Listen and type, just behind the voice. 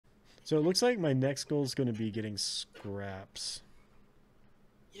So it looks like my next goal is going to be getting scraps.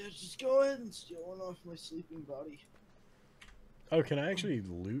 Yeah, just go ahead and steal one off my sleeping body. Oh, can I actually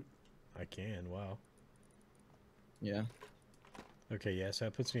loot? I can, wow. Yeah. Okay, yeah, so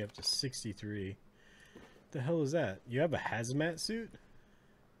that puts me up to 63. The hell is that? You have a hazmat suit?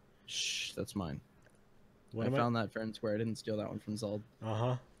 Shh, that's mine. What I am found that fair and square. I didn't steal that one from Zald.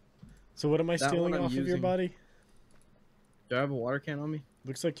 Uh-huh. So what am I That one stealing I'm off of your using. body? Do I have a water can on me?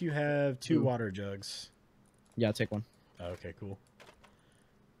 Looks like you have 2 Ooh. water jugs. Yeah, I'll take one. Oh, okay, cool.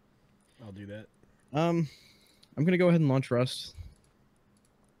 I'll do that. I'm gonna go ahead and launch Rust.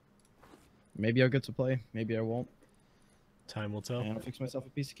 Maybe I'll get to play. Maybe I won't. Time will tell. And I'll fix myself a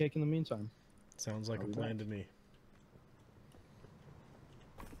piece of cake in the meantime. Sounds like I'll a be plan back. to me.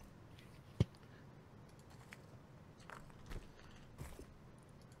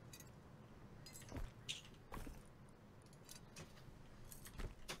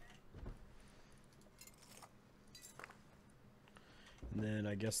 And then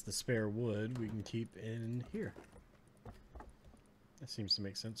I guess the spare wood we can keep in here. That seems to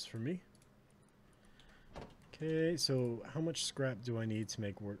make sense for me. Okay, so how much scrap do I need to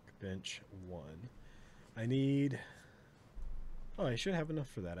make workbench 1? I need... Oh, I should have enough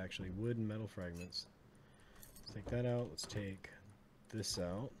for that, actually. Wood and metal fragments. Let's take that out. Let's take this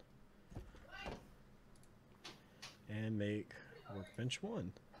out. And make workbench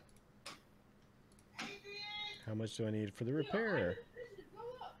 1. How much do I need for the repair?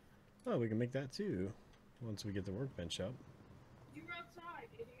 Oh, we can make that too, once we get the workbench up. You were outside,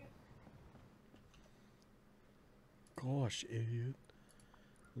 idiot. Gosh, idiot.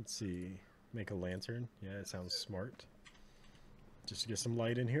 Let's see. Make a lantern. Yeah, it sounds smart. Just to get some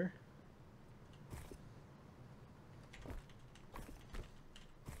light in here.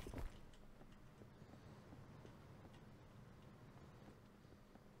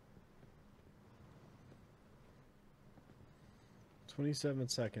 "27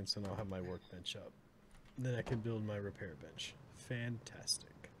 seconds and I'll have my workbench up. Then I can build my repair bench.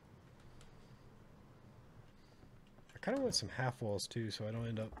 Fantastic. I kind of want some half walls too, so I don't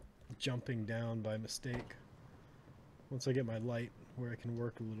end up jumping down by mistake. Once I get my light where I can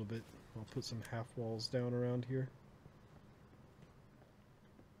work a little bit, I'll put some half walls down around here.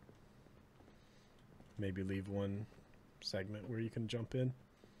 Maybe leave one segment where you can jump in.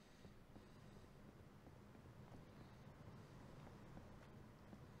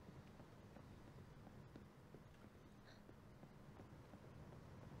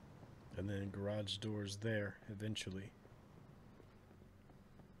 And then garage doors there eventually.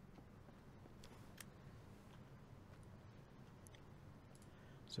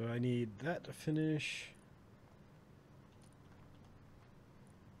 So I need that to finish.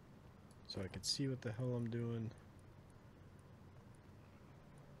 So I can see what the hell I'm doing.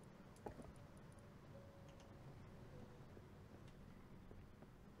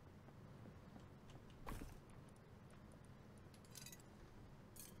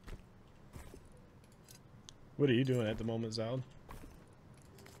 What are you doing at the moment, Zald?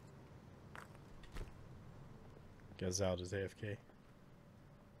 Guess Zald is AFK.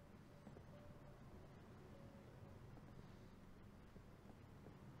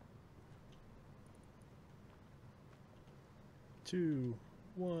 Two,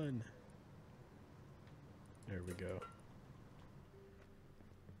 one. There we go.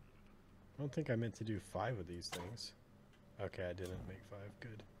 I don't think I meant to do 5 of these things. Okay, I didn't make 5.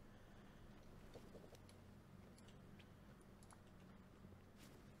 Good.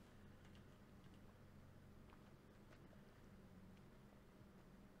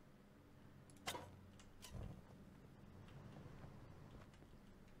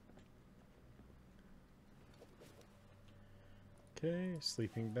 Okay,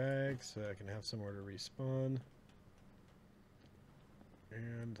 sleeping bag so I can have somewhere to respawn.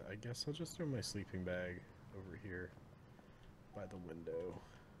 And I guess I'll just throw my sleeping bag over here by the window.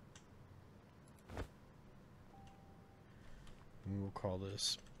 And we'll call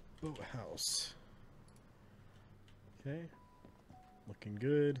this boathouse. Okay, looking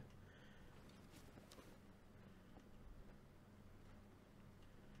good.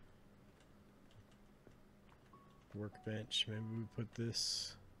 Workbench, maybe we put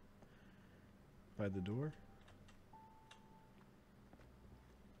this by the door.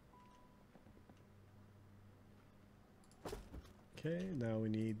 Okay, now we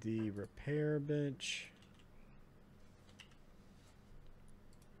need the repair bench.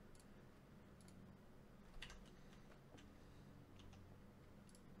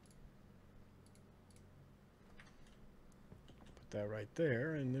 Put that right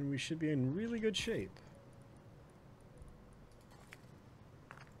there, and then we should be in really good shape.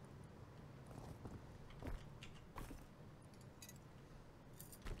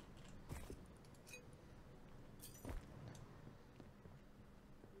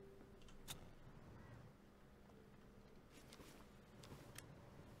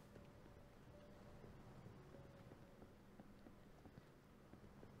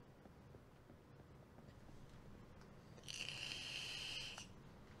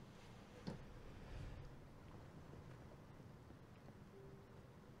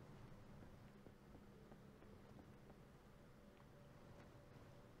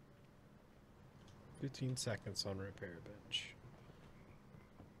 15 seconds on repair bench.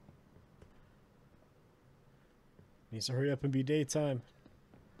 Needs to hurry up and be daytime.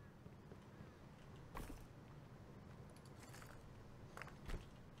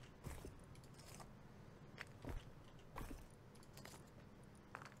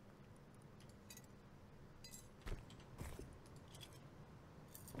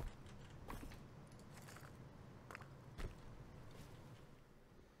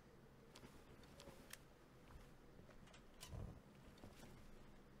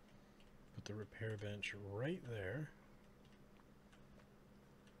 Put the repair bench right there.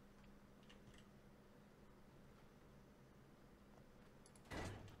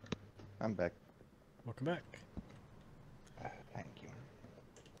 I'm back. Welcome back. Thank you.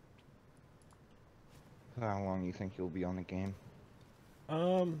 How long you think you'll be on the game?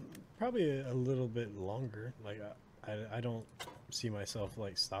 Probably a little bit longer. Like, I don't see myself,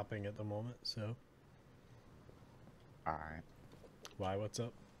 like, stopping at the moment, so. Alright. Why, what's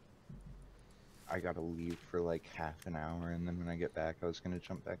up? I gotta leave for like half an hour, and then when I get back, I was gonna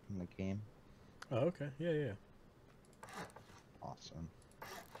jump back in the game. Oh, okay. Yeah, yeah. Awesome.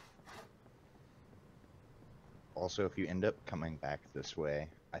 Also, if you end up coming back this way,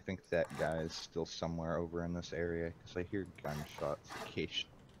 I think that guy is still somewhere over in this area, because I hear gunshots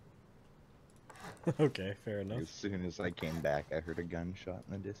occasionally. Okay, fair enough. As soon as I came back, I heard a gunshot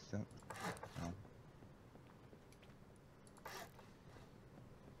in the distance. So.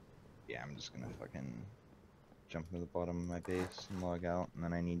 Yeah, I'm just gonna fucking jump to the bottom of my base and log out, and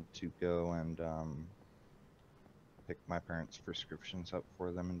then I need to go and pick my parents' prescriptions up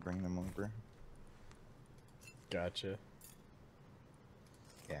for them and bring them over. Gotcha.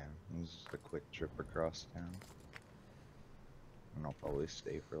 Yeah, this is just a quick trip across town. And I'll probably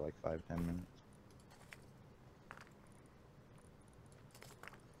stay for like 5-10 minutes.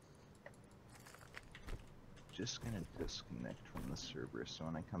 Just gonna disconnect from the server so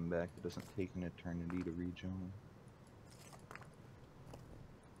when I come back it doesn't take an eternity to rejoin.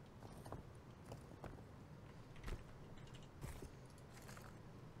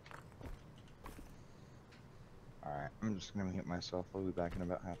 Alright, I'm just gonna mute myself. I'll be back in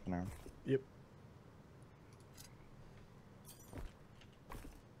about half an hour. Yep.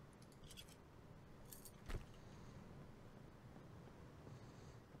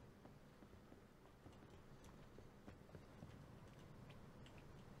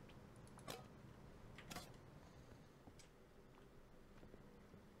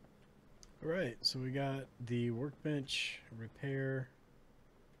 Alright, so we got the workbench repair.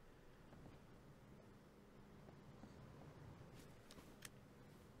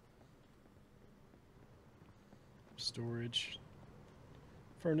 Storage.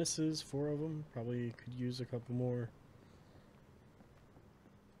 Furnaces, 4 of them. Probably could use a couple more.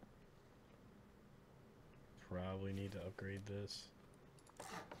 Probably need to upgrade this.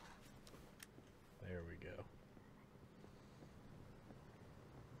 There we go.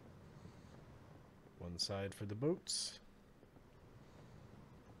 One side for the boats.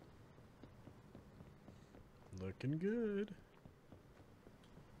 Looking good.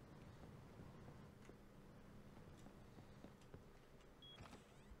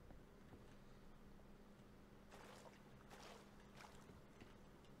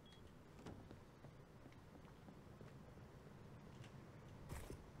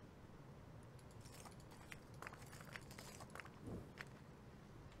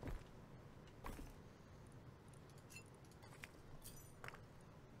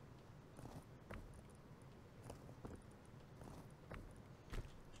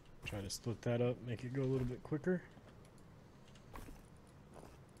 Try to split that up, make it go a little bit quicker.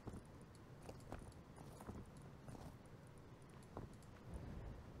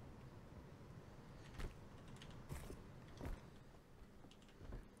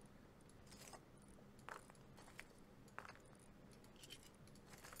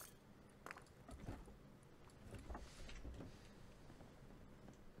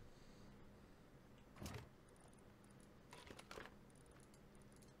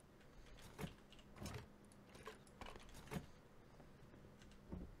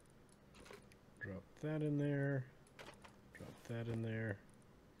 Drop that in there. Drop that in there.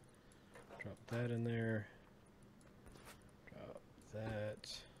 Drop that in there. Drop that.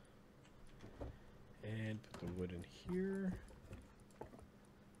 And put the wood in here.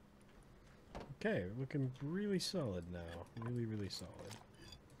 Okay, looking really solid now. Really, really solid.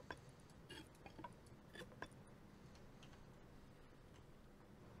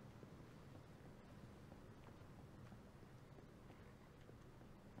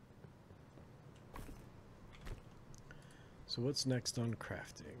 So what's next on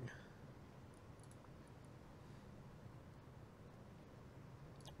crafting?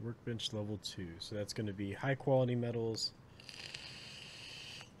 Workbench level 2. So that's going to be high quality metals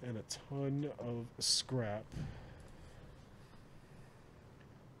and a ton of scrap.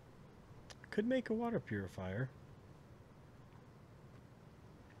 Could make a water purifier.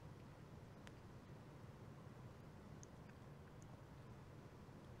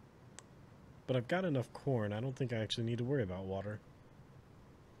 But I've got enough corn. I don't think I actually need to worry about water.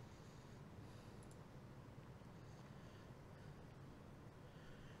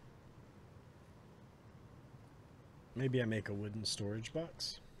 Maybe I make a wooden storage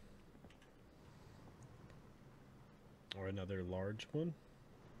box. Or another large one.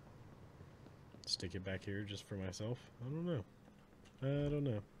 Stick it back here just for myself. I don't know. I don't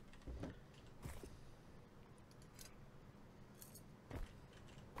know.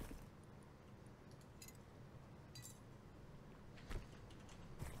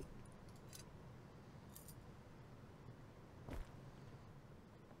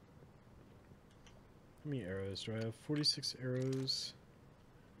 How many arrows do I have? 46 arrows.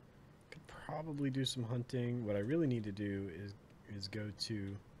 Could probably do some hunting. What I really need to do is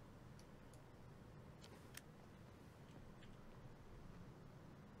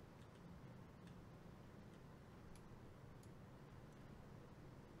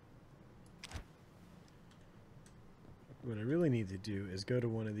go to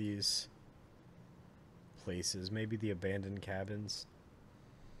one of these places, maybe the abandoned cabins.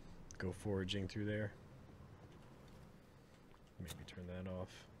 Go foraging through there. Maybe turn that off.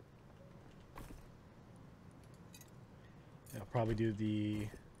 I'll probably do the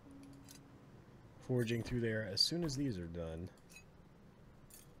foraging through there as soon as these are done.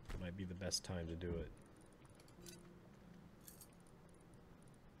 Might be the best time to do it.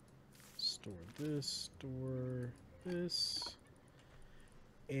 Store this,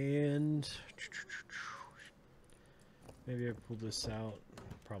 and maybe I pull this out,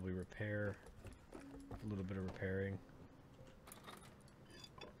 probably repair, a little bit of repairing.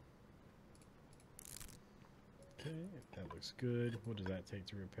 Okay, that looks good. What does that take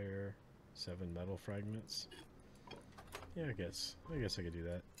to repair? 7 metal fragments. Yeah, I guess I could do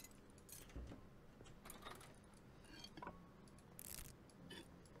that.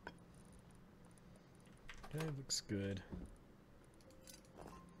 Okay, looks good.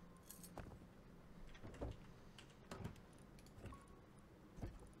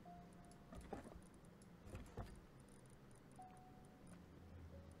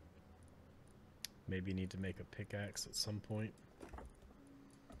 Maybe need to make a pickaxe at some point.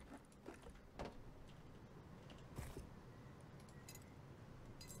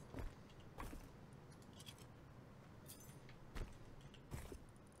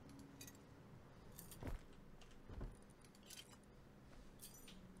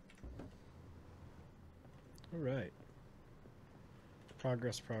 All right.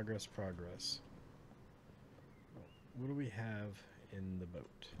 Progress, progress, progress. What do we have in the boat?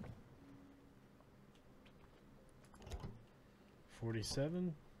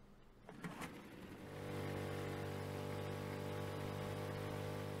 47.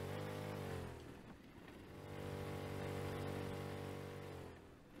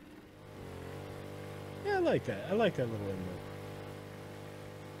 Yeah, I like that. I like that little inlet.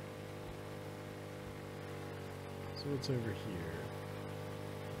 So what's over here?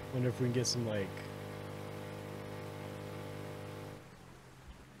 Wonder if we can get some, like,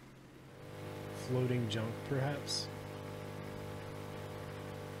 floating junk, perhaps?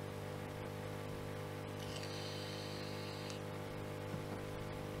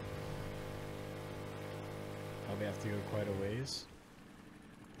 Probably have to go quite a ways.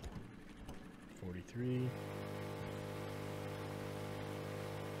 43.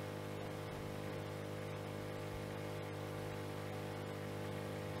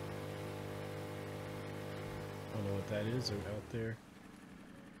 I don't know what that is out there.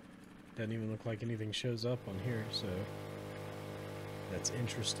 Doesn't even look like anything shows up on here, so that's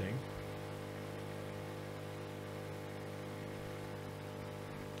interesting.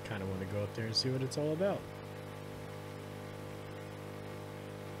 Kind of want to go up there and see what it's all about.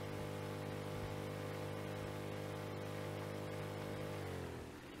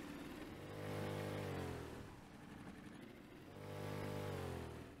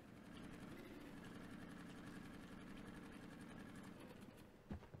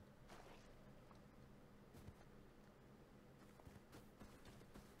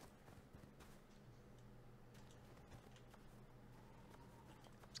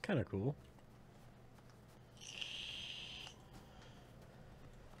 Kind of cool.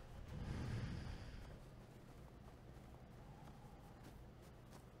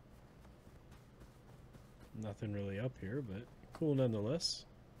 Nothing really up here, but cool nonetheless.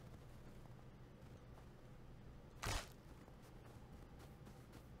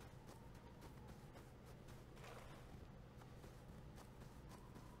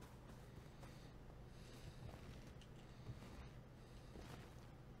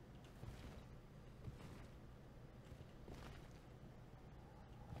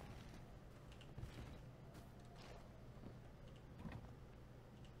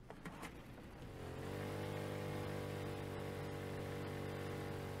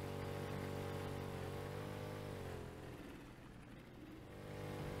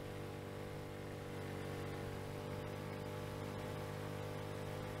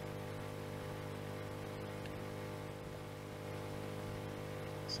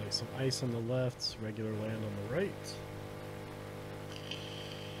 Looks like some ice on the left, regular land on the right.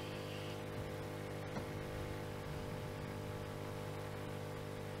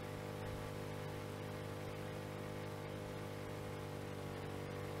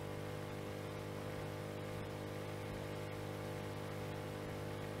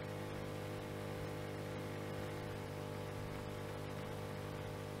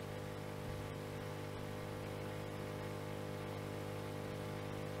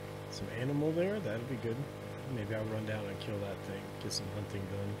 Some animal there, that'll be good. Maybe I'll run down and kill that thing, get some hunting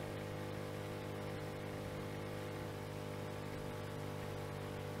done.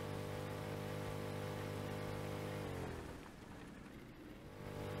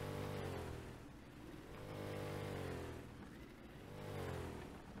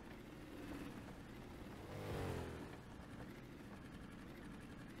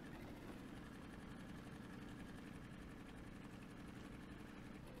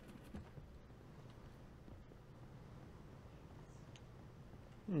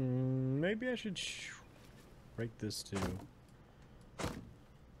 Maybe I should break this too.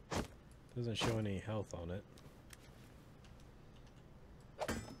 Doesn't show any health on it.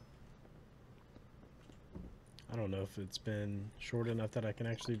 I don't know if it's been short enough that I can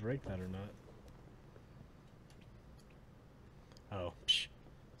actually break that or not. Oh, psh,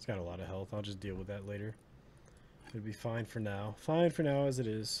 it's got a lot of health. I'll just deal with that later. It'll be fine for now. Fine for now as it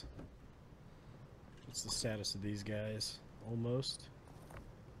is. What's the status of these guys? Almost.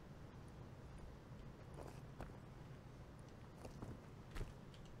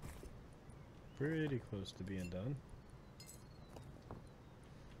 Pretty close to being done.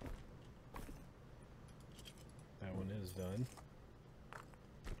 That one is done.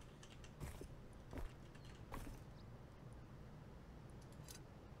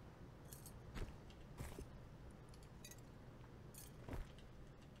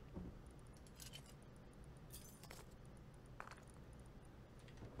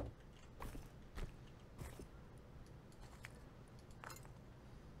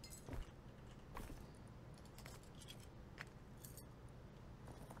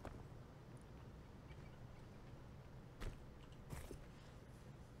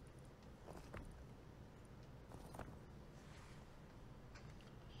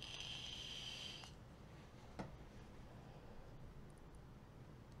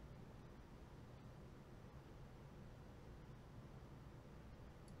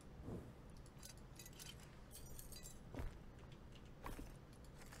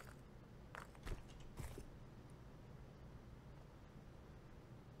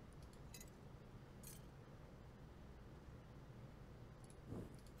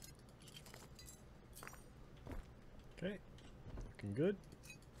 Okay, looking good.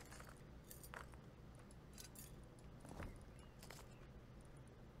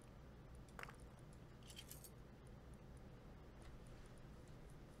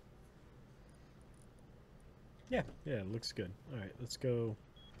 Yeah, it looks good. Alright, let's go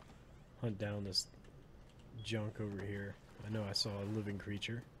hunt down this junk over here. I know I saw a living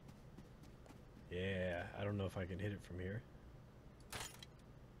creature. Yeah, I don't know if I can hit it from here.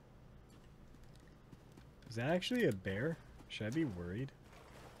 Is that actually a bear? Should I be worried?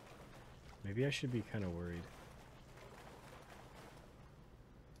 Maybe I should be kind of worried.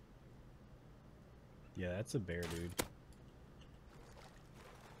 Yeah, that's a bear, dude.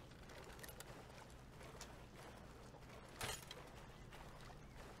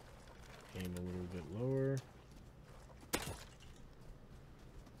 Aim a little bit lower.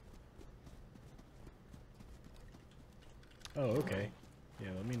 Oh, okay. Yeah,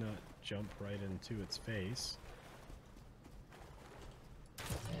 let me not jump right into its face.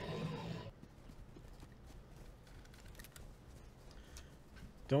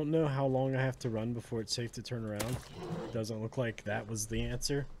 Don't know how long I have to run before it's safe to turn around. Doesn't look like that was the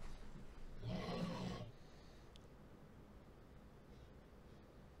answer.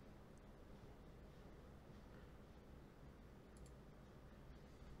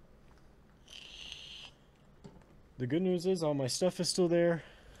 The good news is all my stuff is still there.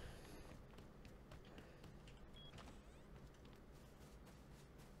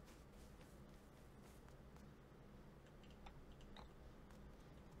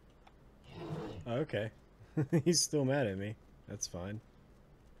 Oh, okay. He's still mad at me. That's fine.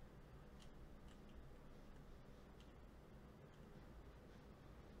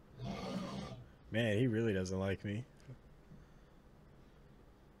 Man, he really doesn't like me.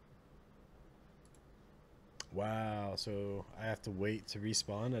 Wow, so I have to wait to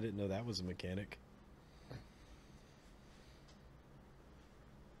respawn? I didn't know that was a mechanic.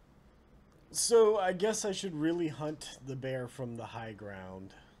 So I guess I should really hunt the bear from the high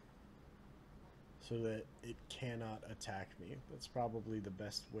ground so that it cannot attack me. That's probably the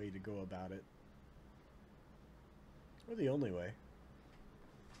best way to go about it. Or the only way.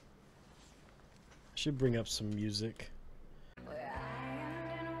 I should bring up some music.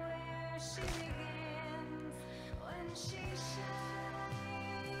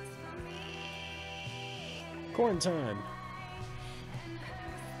 Corn time.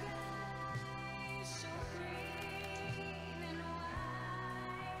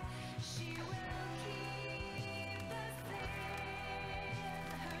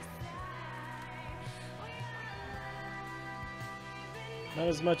 Not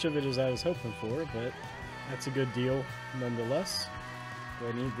as much of it as I was hoping for, but that's a good deal nonetheless. Do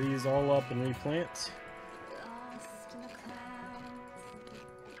I need these all up and replant?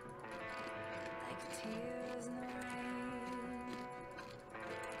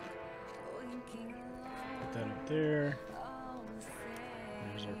 Put that up there.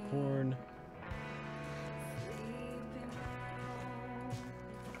 There's our corn.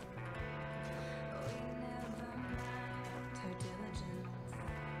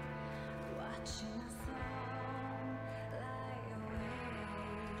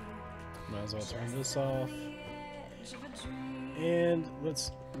 Might as well turn this off. And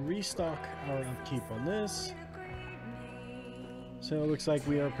let's restock our upkeep on this. So it looks like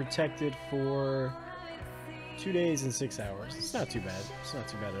we are protected for 2 days and 6 hours. It's not too bad. It's not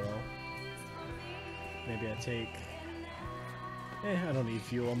too bad at all. Maybe I take... I don't need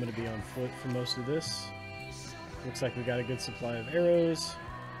fuel. I'm going to be on foot for most of this. Looks like we got a good supply of arrows.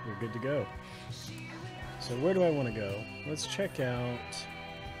 We're good to go. So where do I want to go? Let's check out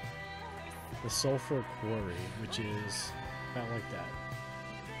the Sulfur Quarry, which is about like that.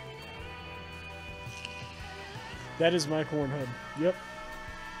 That is my corn hub. Yep.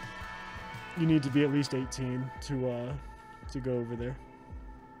 You need to be at least 18 to go over there.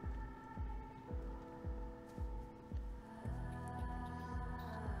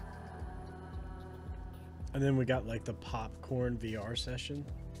 And then we got like the popcorn VR session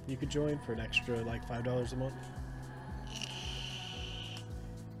you could join for an extra like $5 a month.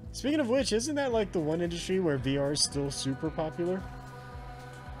 Speaking of which, isn't that like the one industry where VR is still super popular?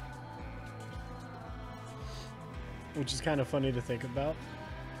 Which is kind of funny to think about.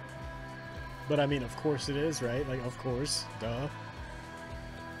 But I mean, of course it is, right? Like, of course, duh.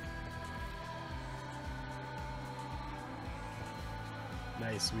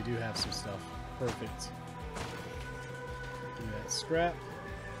 Nice, we do have some stuff. Perfect. Give me that scrap.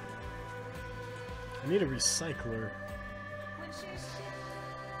 I need a recycler.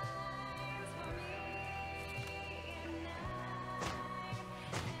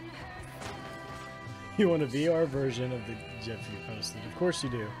 You want a VR version of the GIF you posted? Of course you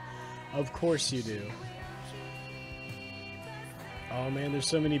do. Of course you do. Oh man, there's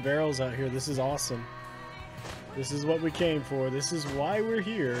so many barrels out here. This is awesome. This is what we came for. This is why we're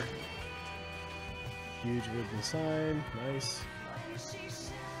here. Huge wooden sign. Nice.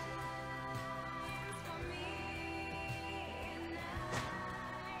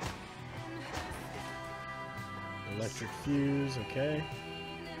 Electric fuse, okay.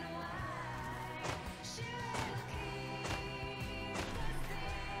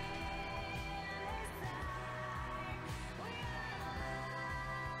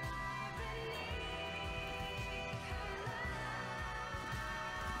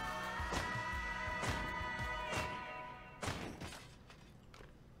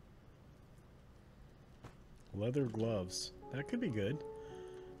 Leather gloves. That could be good.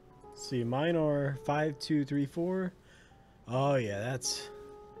 Let's see, mine are 5, 2, 3, 4. Oh yeah, that's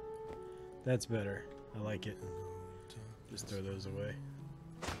better. I like it. Just throw those away.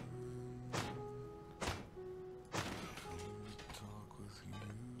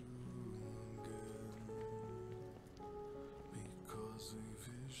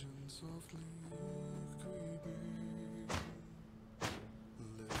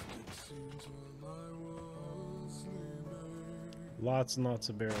 Lots and lots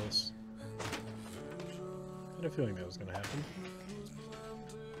of barrels. I had a feeling that was going to happen.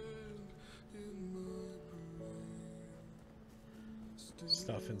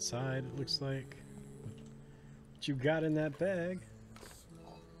 Stuff inside, it looks like. What you got in that bag?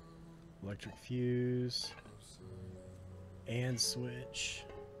 Electric fuse. And switch.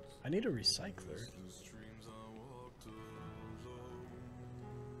 I need a recycler.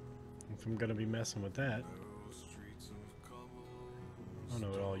 If I'm going to be messing with that. I don't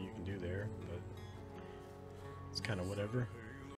know what all you can do there, but it's kind of whatever.